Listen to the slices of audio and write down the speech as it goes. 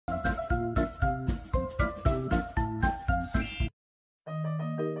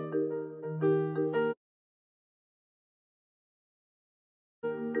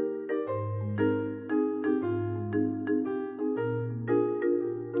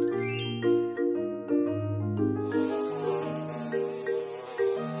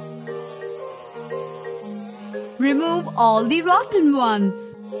Remove all the rotten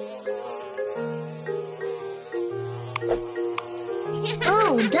ones.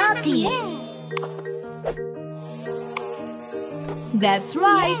 Oh, dirty! That's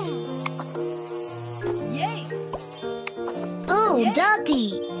right. Yay! Oh,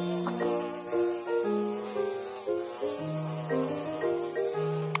 dirty!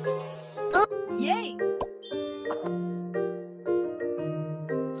 Yay!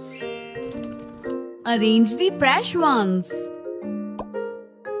 Arrange the fresh ones.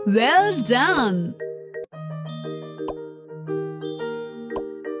 Well done.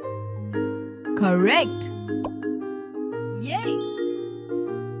 Correct. Yay!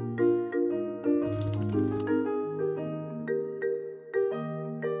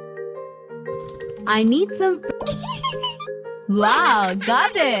 I need some. Wow,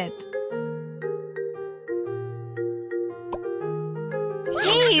 got it.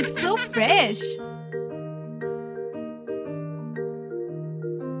 Hey, it's so fresh.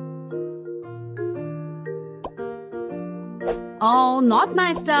 Oh, not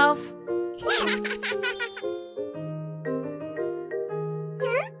my stuff.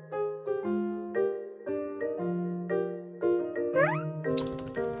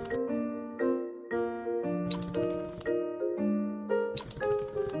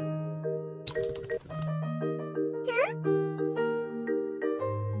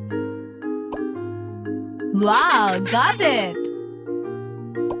 Wow, got it.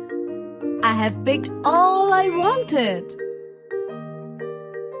 I have picked all I wanted.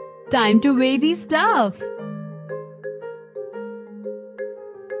 Time to weigh the stuff.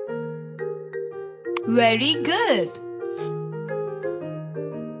 Very good.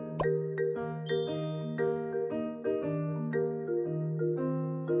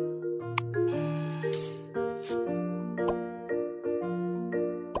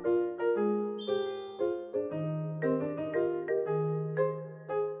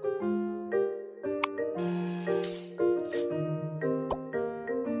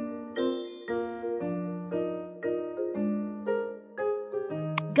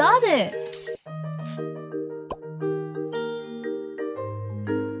 Got it.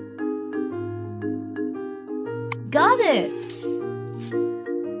 Got it.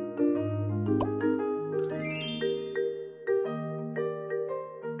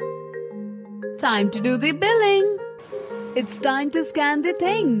 Time to do the billing. It's time to scan the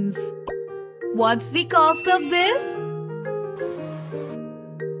things. What's the cost of this?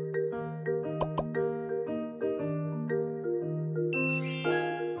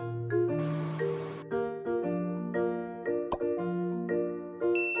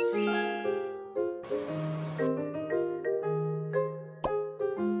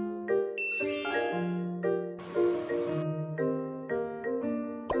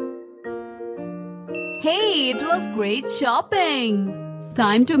 Hey, it was great shopping.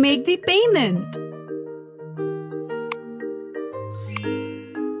 Time to make the payment.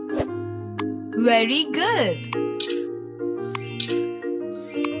 Very good.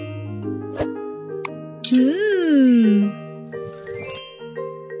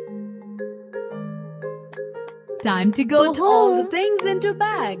 Time to put all the things into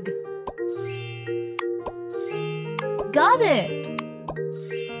bag. Got it.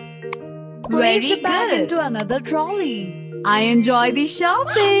 Very Place the bag good. into another trolley. I enjoy the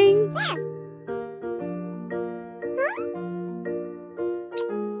shopping.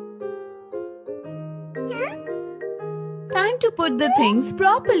 Time to put the things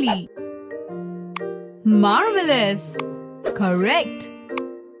properly. Marvelous. Correct.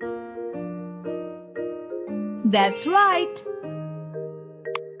 That's right.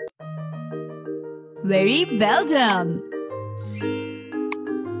 Very well done.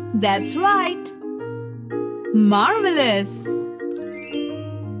 That's right. Marvelous.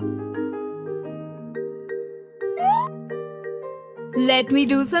 Let me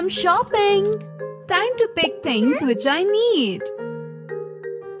do some shopping. Time to pick things which I need.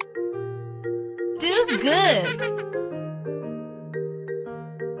 Do good.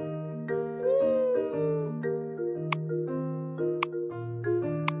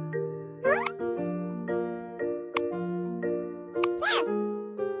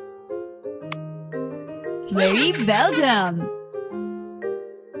 Very well done.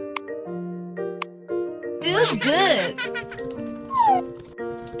 Do good.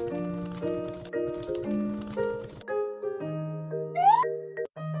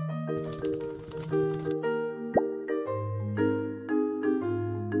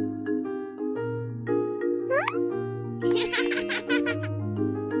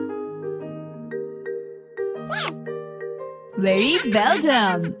 Very well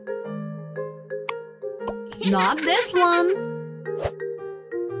done. Not this one.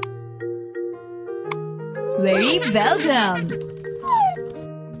 Very well done.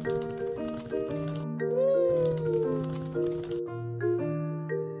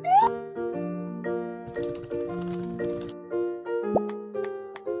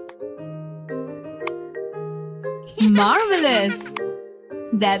 Marvelous!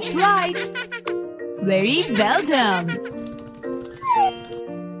 That's right. Very well done.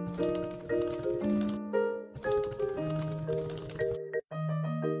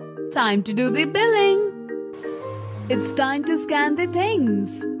 Time to do the billing. It's time to scan the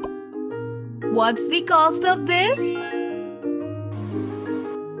things. What's the cost of this?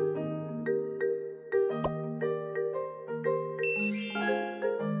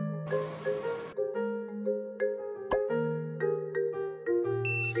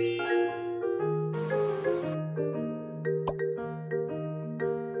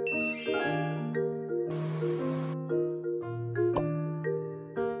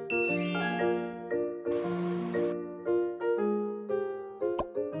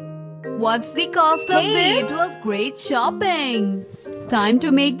 What's the cost of this? It was great shopping. Time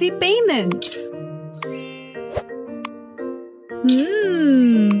to make the payment.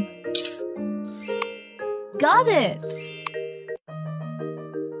 Got it.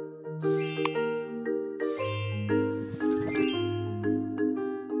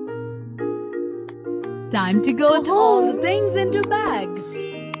 Time to go. Put all the things into bag.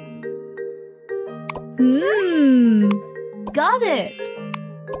 Got it.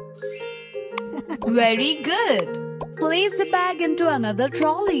 Very good. Place the bag into another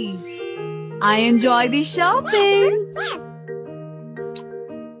trolley. I enjoy the shopping.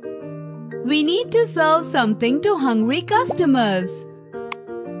 We need to serve something to hungry customers.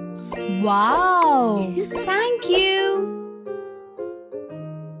 Wow! Thank you.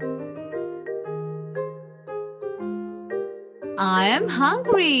 I am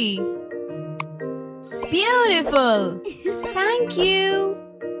hungry. Beautiful. Thank you.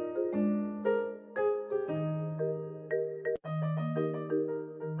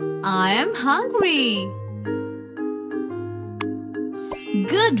 I am hungry.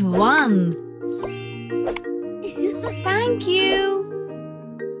 Good one. Thank you.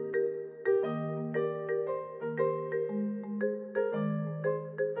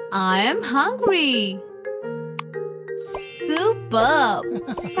 I am hungry. Superb.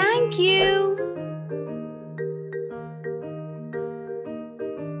 Thank you.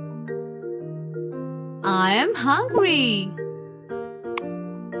 I am hungry.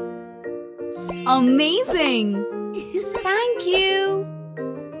 Amazing! Thank you!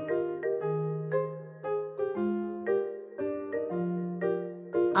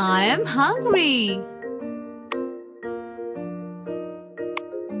 I am hungry!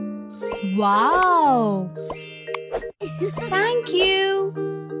 Wow! Thank you!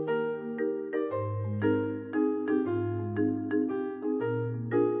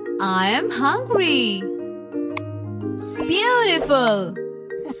 I am hungry! Beautiful!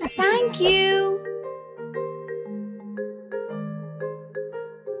 Thank you!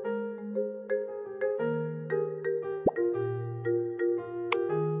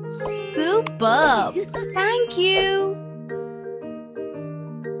 Superb! Thank you!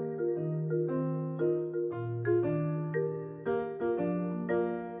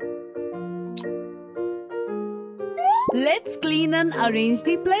 Let's clean and arrange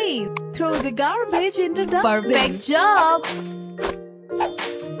the plate. Throw the garbage into dustbin. Perfect job!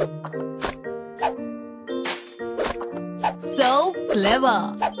 So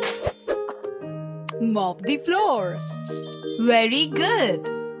clever! Mop the floor. Very good!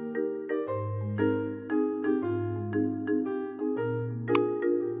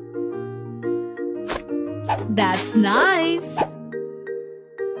 That's nice!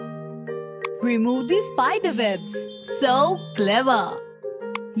 Remove the spider webs. So clever!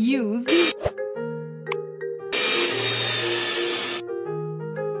 Use the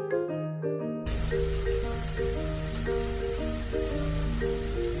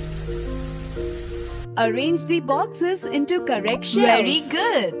arrange the boxes into correct shelves. Very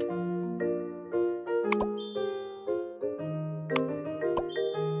good!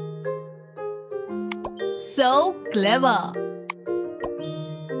 So clever!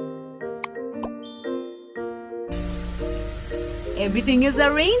 Everything is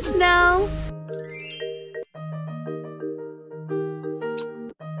arranged now.